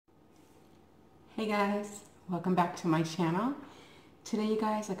Hey guys, welcome back to my channel. Today you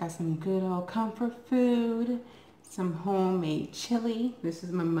guys, I got some good old comfort food, some homemade chili. This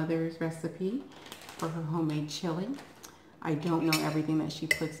is my mother's recipe for her homemade chili. I don't know everything that she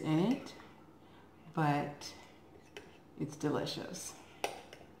puts in it, but it's delicious.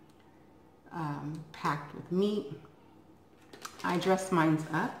 Packed with meat. I dressed mine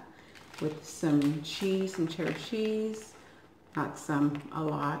up with some cheese, some cheddar cheese. Not some, a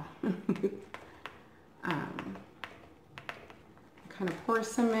lot. Kind of pour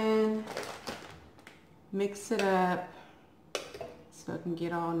some in, mix it up so it can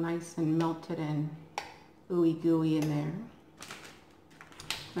get all nice and melted and ooey gooey in there.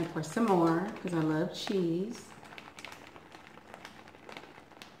 I pour some more because I love cheese.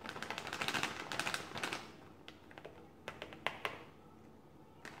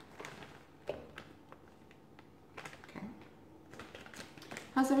 Okay.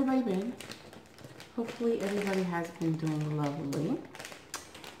 How's everybody been? Hopefully everybody has been doing lovely.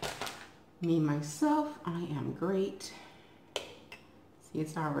 Me, myself, I am great. See,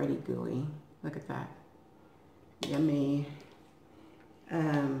 it's already gooey. Look at that. Yummy.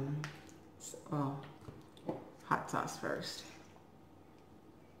 Well, hot sauce first.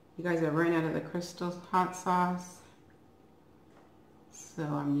 You guys have run out of the Crystal hot sauce. So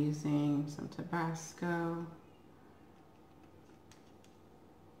I'm using some Tabasco.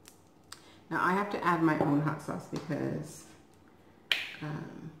 Now I have to add my own hot sauce because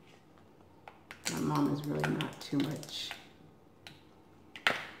my mom is really not too much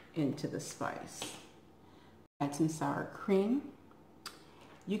into the spice. Add some sour cream.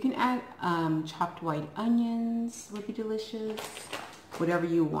 You can add chopped white onions, would be delicious. Whatever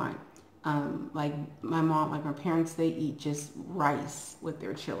you want. Like my mom, like my parents, they eat just rice with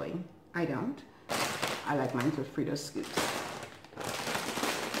their chili. I don't. I like mine with Frito scoops.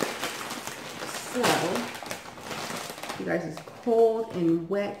 So, you guys, it's cold and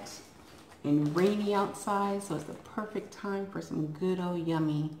wet and rainy outside, so it's the perfect time for some good old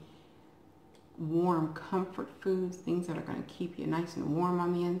yummy, warm comfort foods, things that are going to keep you nice and warm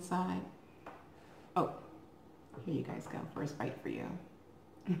on the inside. Oh, here you guys go. First bite for you.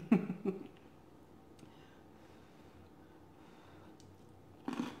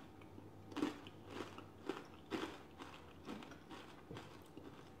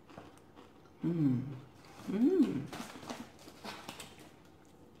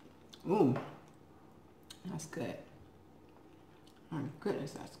 Ooh, that's good. My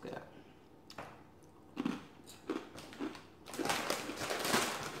goodness, that's good.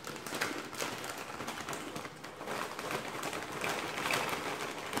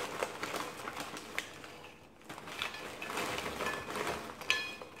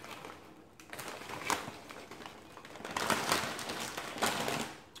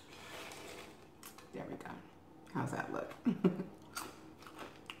 There we go. How's that look?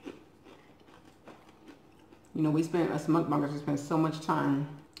 You know, we spent, us mukbangers, we spend so much time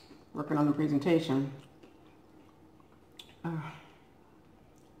working on the presentation. What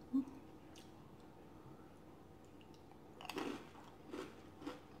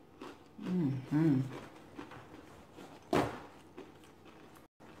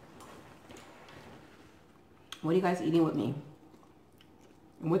are you guys eating with me?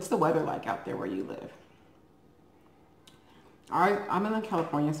 And what's the weather like out there where you live? I'm in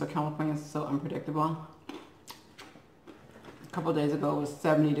California, so California is so unpredictable. A couple days ago it was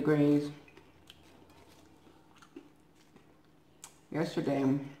 70 degrees.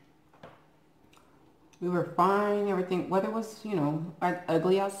 Yesterday we were fine, everything. Weather was, you know,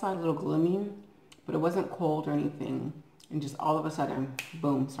 ugly outside, a little gloomy, but it wasn't cold or anything. And just all of a sudden,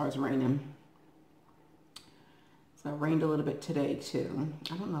 boom, starts raining. So it rained a little bit today too.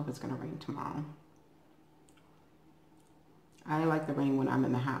 I don't know if it's gonna rain tomorrow. I like the rain when I'm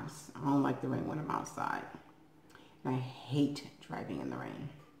in the house. I don't like the rain when I'm outside. And I hate driving in the rain.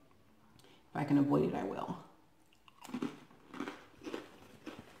 If I can avoid it, I will.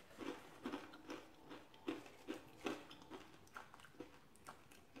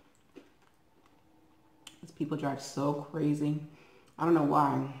 These people drive so crazy. I don't know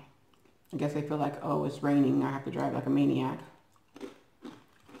why. I guess they feel like, oh, it's raining, I have to drive like a maniac.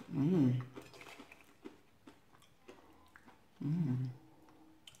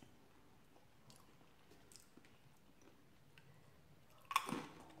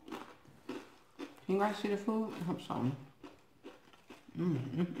 Can you guys see the food? I hope so.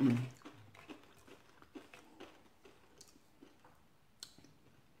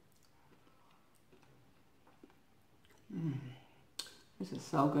 This is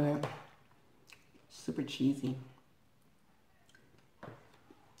so good. Super cheesy.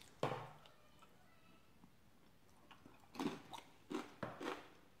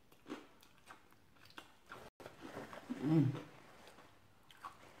 Mm.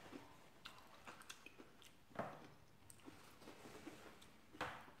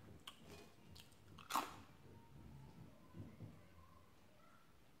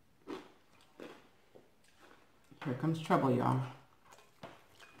 Here comes trouble, y'all.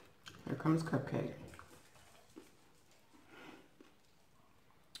 Here comes Cupcake.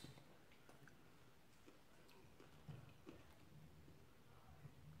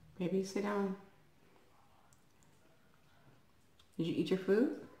 Baby, sit down. Did you eat your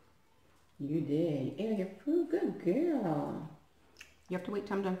food? You did. You ate your food? Good girl. You have to wait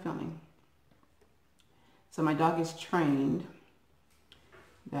till I'm done filming. So my dog is trained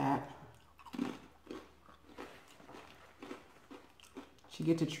that she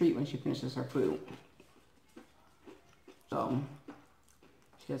gets a treat when she finishes her food. So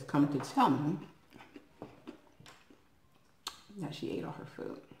she has come to tell me that she ate all her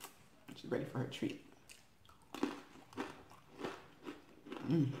food. She's ready for her treat.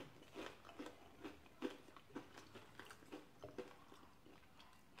 Mm.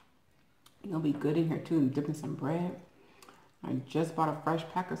 It'll be good in here too, and dipping some bread. I just bought a fresh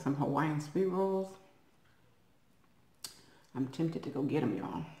pack of some Hawaiian sweet rolls. I'm tempted to go get them,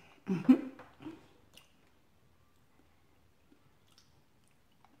 y'all.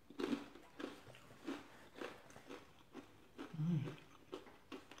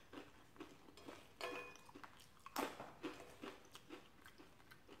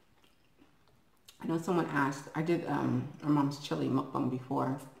 I know someone asked, I did our mom's chili mukbang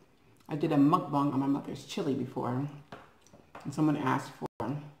before. I did a mukbang on my mother's chili before. And someone asked for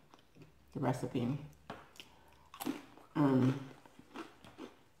the recipe.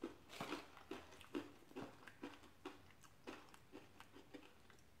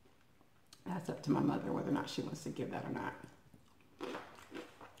 That's up to my mother whether or not she wants to give that or not.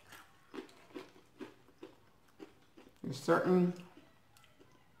 There's certain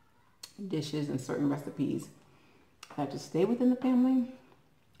dishes and certain recipes that just stay within the family.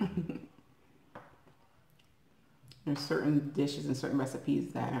 There's certain dishes and certain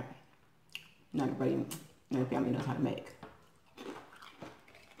recipes that not everybody in the family knows how to make.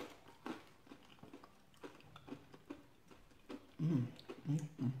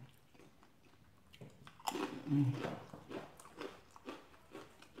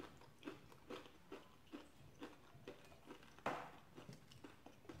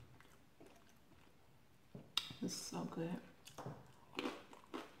 This is so good.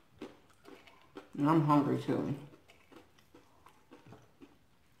 And I'm hungry too.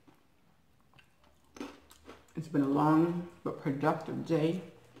 It's been a long but productive day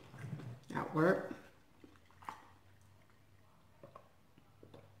at work.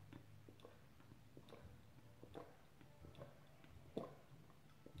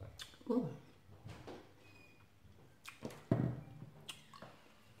 Ooh.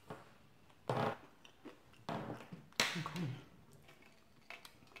 Okay.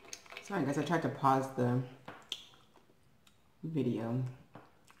 Sorry guys, I tried to pause the video.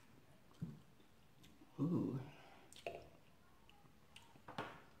 Ooh.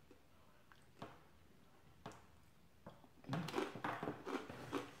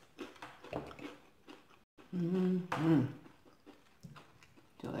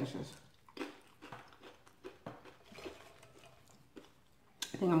 Delicious. I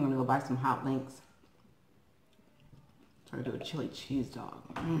think I'm gonna go buy some hot links. Try to do a chili cheese dog.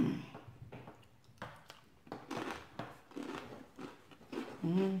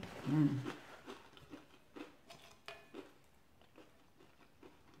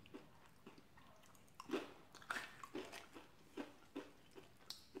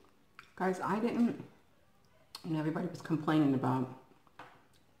 Guys, I didn't, everybody was complaining about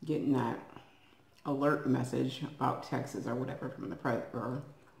getting that alert message about Texas or whatever from the or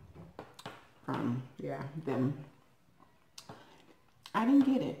from, yeah, them. I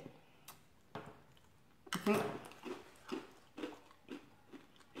didn't get it. I think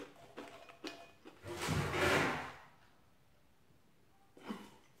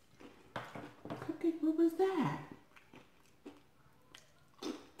Cupcake, what was that?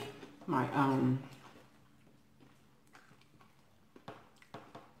 My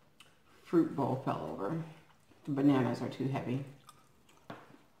fruit bowl fell over. The bananas are too heavy.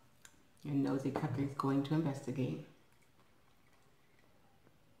 And Nosy Cupcake's going to investigate.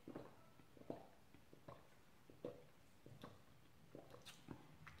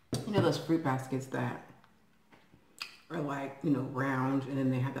 You know those fruit baskets that are like, round, and then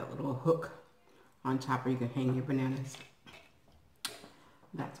they have that little hook on top where you can hang your bananas?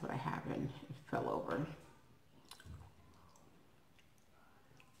 That's what I have, and it fell over.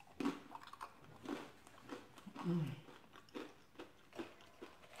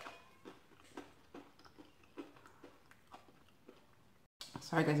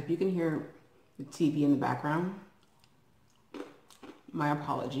 Sorry guys, if you can hear the TV in the background, my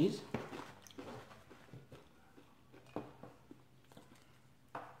apologies.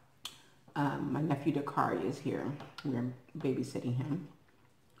 My nephew Dakari is here. We're babysitting him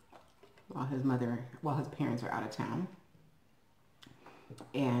while his parents are out of town.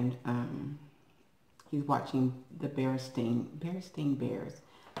 And he's watching the Berenstain Bears.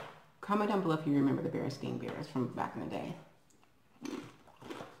 Comment down below if you remember the Berenstain Bears from back in the day.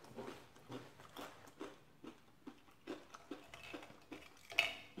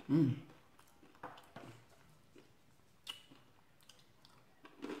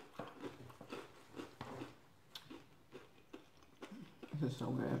 This is so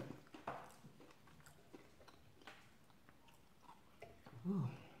good. Ooh.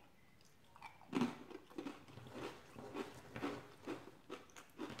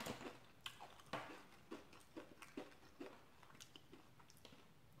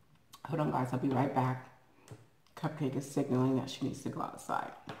 Hold on guys, I'll be right back. Cupcake is signaling that she needs to go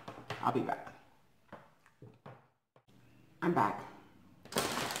outside. I'll be back. I'm back.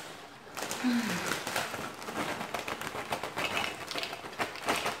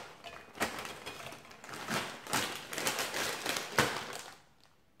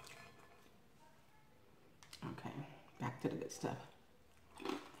 Okay, back to the good stuff.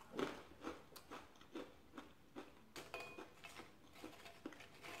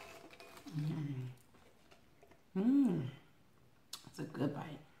 That's a good bite.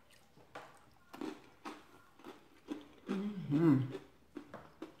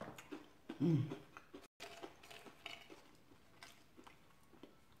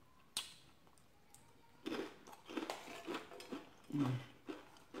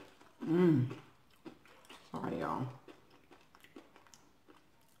 Sorry, y'all.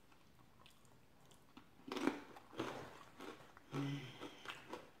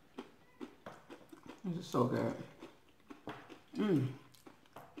 This is so good.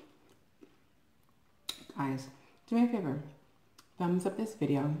 Guys, do me a favor. Thumbs up this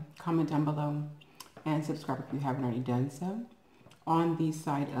video, comment down below, and subscribe if you haven't already done so. On the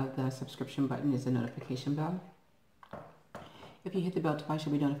side of the subscription button is a notification bell. If you hit the bell twice,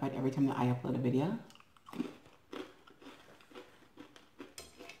 you'll be notified every time that I upload a video.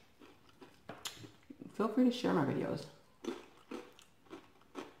 Feel free to share my videos.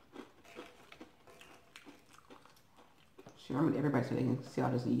 Share them with everybody so they can see all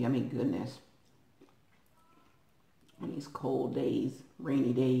this yummy goodness on these cold days,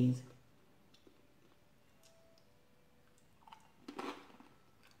 rainy days.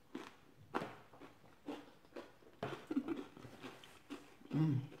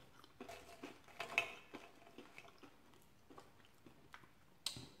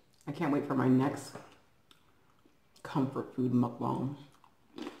 I can't wait for my next comfort food mukbang.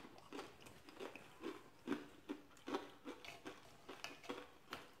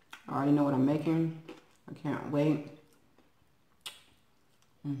 I already know what I'm making. I can't wait.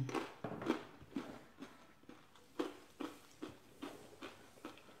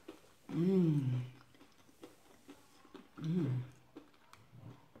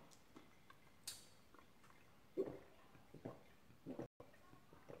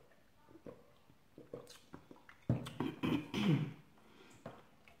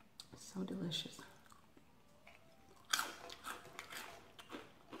 So delicious.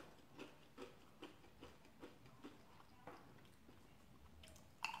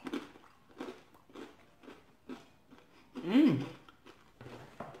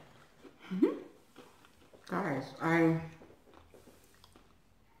 Guys, I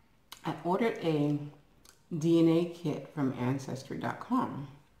ordered a DNA kit from Ancestry.com.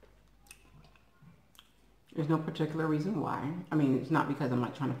 There's no particular reason why. I mean, it's not because I'm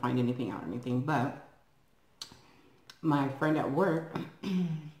like trying to find anything out or anything, but my friend at work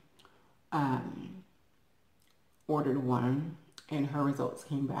ordered one and her results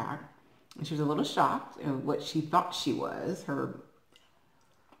came back. And she was a little shocked at what she thought she was, her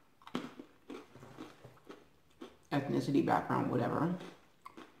ethnicity, background, whatever.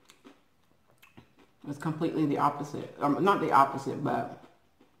 It was completely the opposite. Not the opposite, but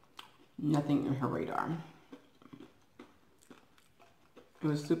nothing in her radar. It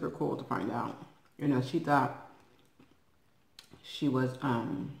was super cool to find out. You know, she thought she was,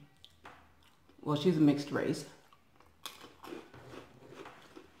 well, she's a mixed race.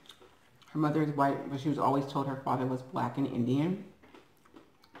 Her mother is white, but she was always told her father was black and Indian.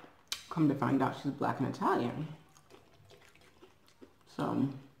 Come to find out she's black and Italian. So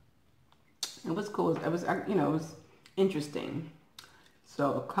it was cool. It was, you know, it was interesting.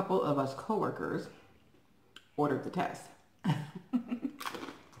 So a couple of us coworkers ordered the test.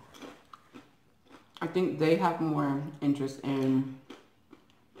 think they have more interest in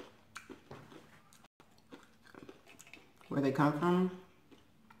where they come from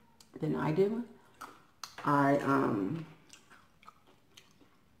than I do. I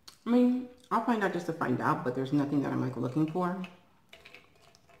mean, I'll find out just to find out, but there's nothing that I'm like looking for.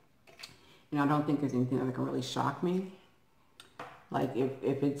 And I don't think there's anything that can really shock me. Like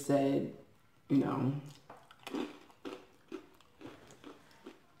if it said, you know,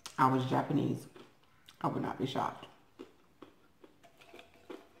 I was Japanese, I would not be shocked.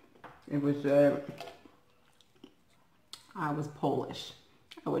 If it said I was Polish,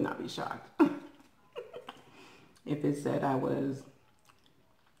 I would not be shocked. If it said I was,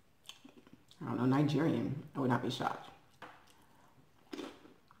 I don't know, Nigerian, I would not be shocked.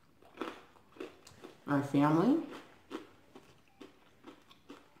 My family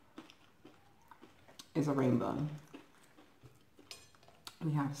is a rainbow.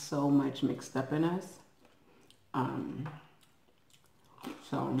 We have so much mixed up in us.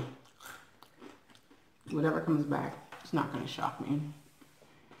 So whatever comes back, it's not going to shock me.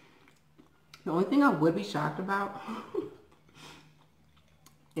 The only thing I would be shocked about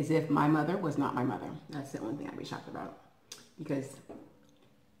is if my mother was not my mother. That's the only thing I'd be shocked about. Because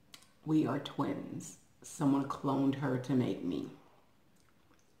we are twins. Someone cloned her to make me.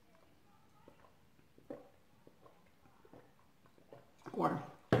 Or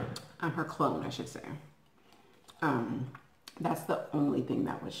I'm her clone, I should say. That's the only thing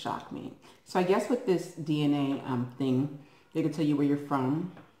that would shock me. So I guess with this DNA thing, they can tell you where you're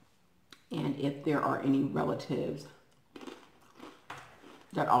from and if there are any relatives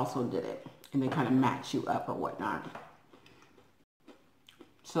that also did it, and they kind of match you up or whatnot.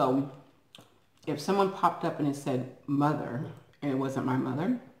 So if someone popped up and it said mother and it wasn't my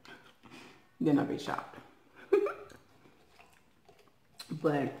mother, then I'd be shocked.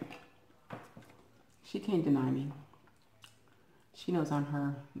 But she can't deny me. She knows I'm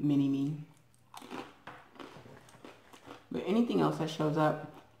her mini-me. But anything else that shows up,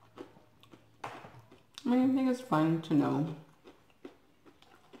 I mean, I think it's fun to know.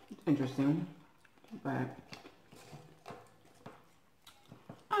 It's interesting. But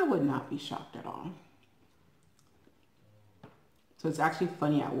I would not be shocked at all. So it's actually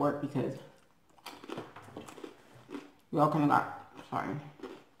funny at work because we all kind of got, kind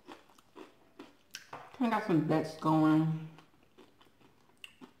of got some bets going.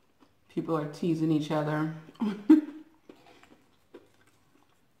 People are teasing each other.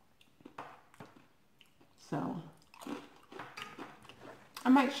 So I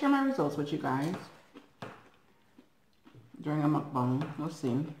might share my results with you guys during a mukbang. We'll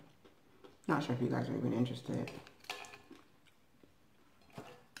see. Not sure if you guys are even interested.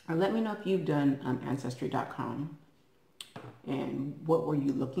 Let me know if you've done Ancestry.com and what were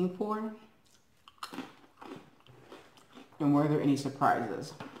you looking for, and were there any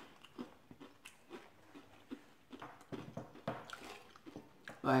surprises?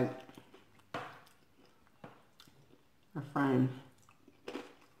 Like a friend,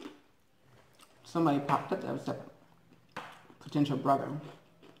 somebody popped up that was a potential brother.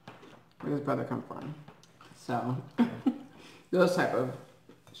 Where does brother come from? So those type of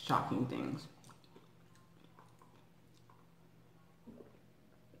shocking things.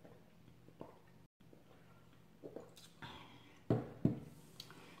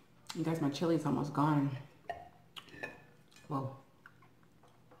 You guys, my chili's almost gone. Whoa.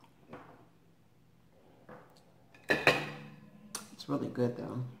 It's really good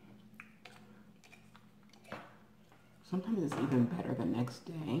though. Sometimes it's even better the next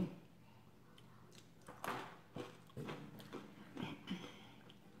day.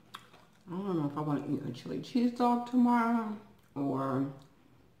 I don't know if I want to eat a chili cheese dog tomorrow or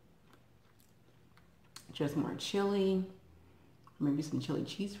just more chili. Maybe some chili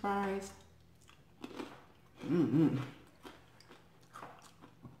cheese fries.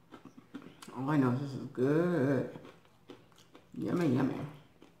 All I know is this is good. Yummy, yummy.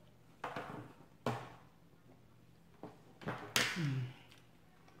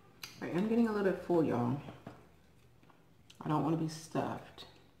 I am getting a little bit full, y'all. I don't want to be stuffed.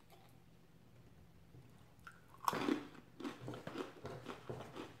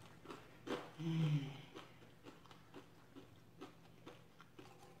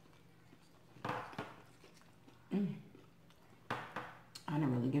 I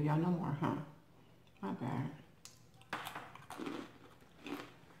didn't really give y'all no more, huh? My bad.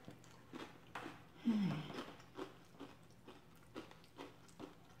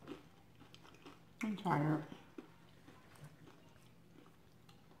 I'm tired.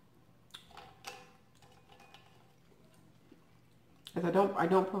 I because I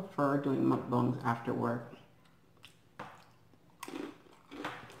don't prefer doing mukbangs after work.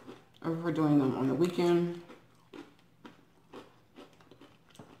 I prefer doing them on the weekend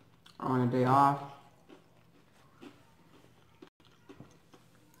or on a day off.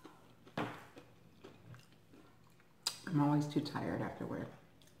 I'm always too tired after work.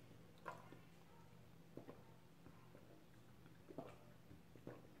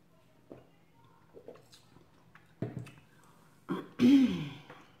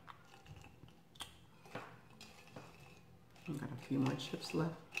 I've got a few more chips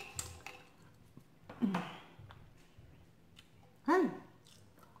left. Hey!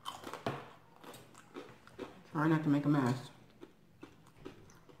 Try not to make a mess.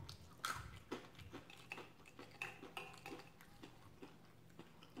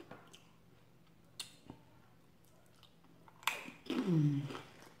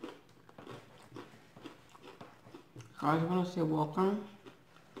 I just want to say welcome.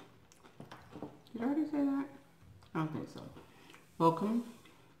 Did I already say that? I don't think so. Welcome.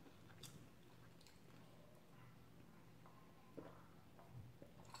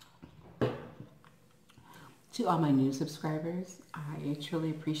 To all my new subscribers, I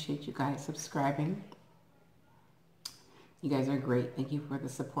truly appreciate you guys subscribing. You guys are great. Thank you for the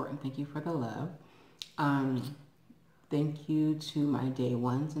support and thank you for the love. Thank you to my day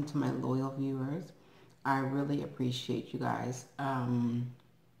ones and to my loyal viewers. I really appreciate you guys.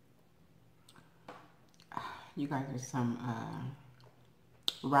 You guys are some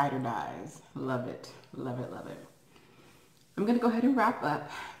ride or dies. Love it. Love it, love it. I'm going to go ahead and wrap up.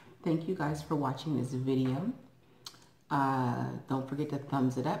 Thank you guys for watching this video. Don't forget to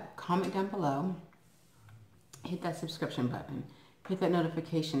thumbs it up, comment down below, hit that subscription button, hit that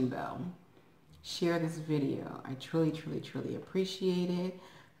notification bell, share this video. I truly, truly, truly appreciate it.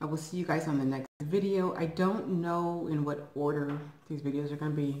 I will see you guys on the next video. I don't know in what order these videos are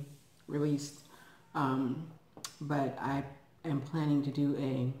going to be released, but I am planning to do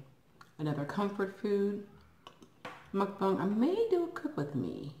another comfort food mukbang. I may do a cook with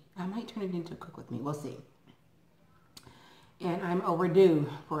me. I might turn it into a cook with me. We'll see. And I'm overdue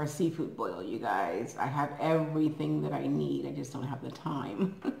for a seafood boil, you guys. I have everything that I need. I just don't have the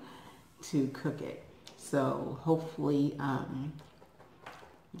time to cook it. So hopefully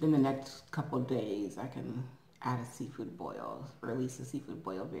within the next couple of days, I can add a seafood boil, release a seafood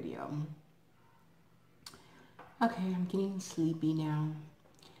boil video. Okay, I'm getting sleepy now.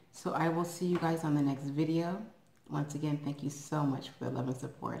 So I will see you guys on the next video. Once again, thank you so much for the love and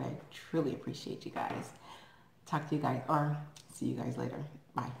support. I truly appreciate you guys. Talk to you guys, or see you guys later.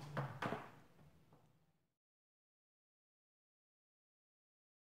 Bye.